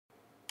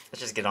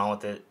Let's just get on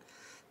with it.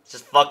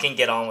 Just fucking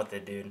get on with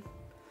it, dude.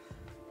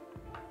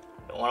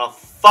 Don't wanna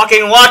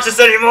fucking watch this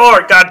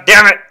anymore! God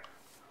damn it!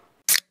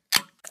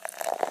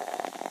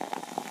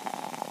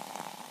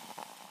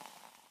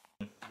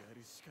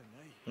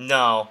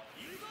 No.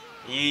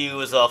 You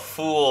was a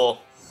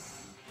fool.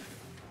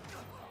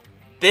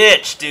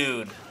 Bitch,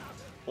 dude.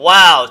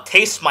 Wow,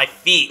 taste my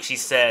feet, she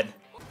said.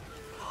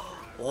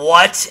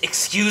 What?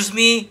 Excuse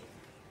me?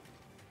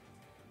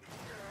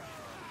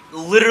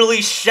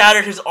 Literally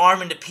shattered his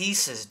arm into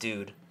pieces,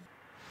 dude.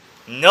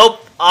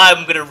 Nope,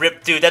 I'm gonna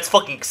rip, dude. That's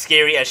fucking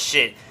scary as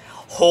shit.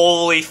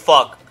 Holy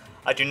fuck.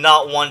 I do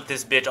not want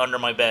this bitch under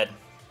my bed.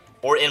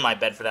 Or in my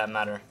bed, for that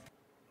matter.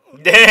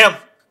 Damn!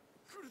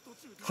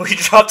 We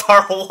dropped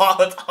our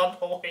wallet on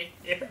the way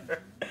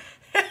here.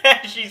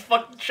 She's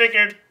fucking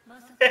triggered.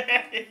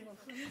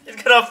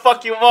 It's gonna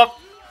fuck you up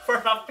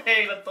for not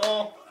paying a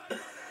toll.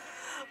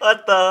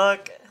 What the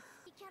heck?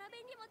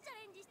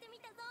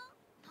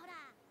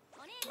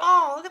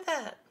 Oh, look at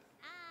that.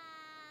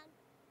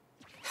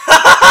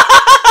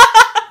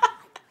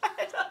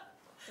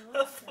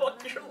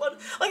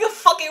 Like a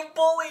fucking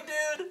bully,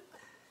 dude.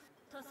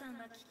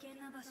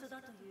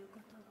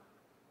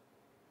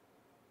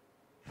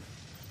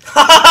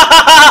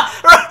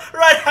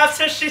 Right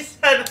after she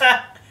said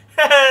that,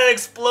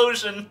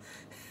 explosion.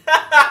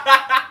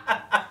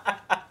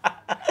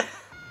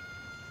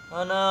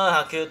 Oh no,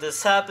 how could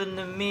this happen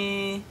to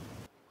me?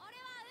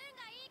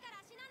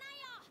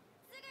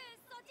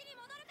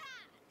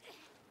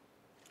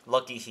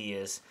 Lucky he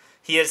is.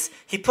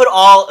 He put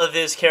all of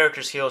his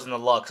character skills in the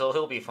luck, so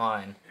he'll be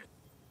fine.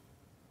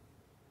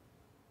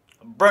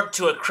 Burnt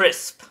to a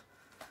crisp.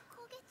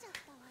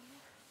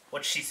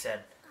 What she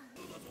said.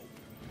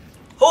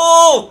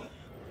 Oh!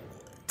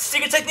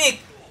 Secret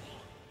technique!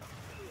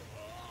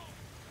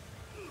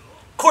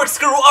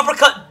 Corkscrew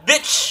uppercut,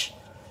 bitch!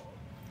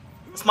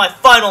 It's my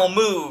final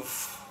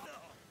move.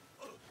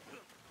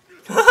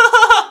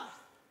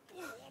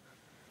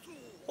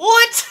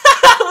 What?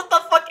 What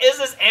the fuck is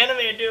this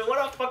anime, dude? What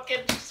a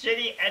fucking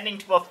shitty ending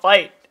to a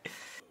fight.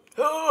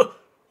 I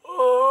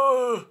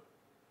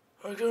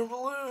can't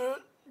believe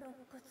it.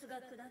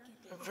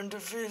 I've been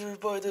defeated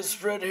by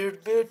this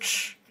red-haired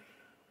bitch.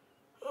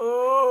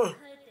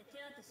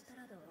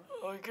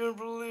 I can't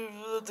believe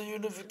that the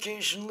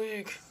Unification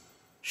League.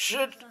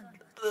 Shit,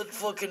 that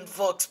fucking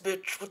fox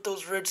bitch with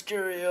those red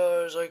scary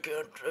eyes. I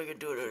can't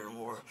do it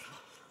anymore.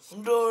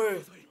 I'm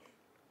dying.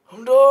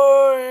 I'm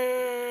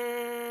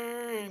dying.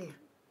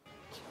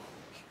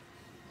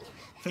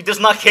 He does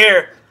not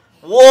care.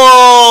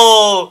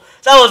 Whoa!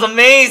 That was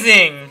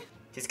amazing!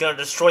 He's gonna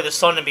destroy the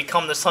sun and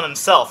become the sun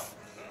himself.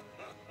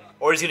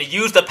 Or he's gonna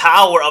use the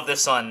power of the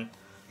sun.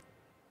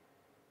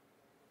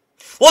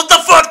 What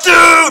the fuck,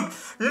 dude?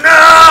 No!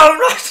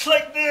 Not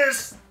like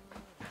this!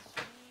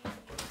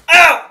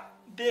 Ow!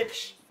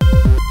 Bitch.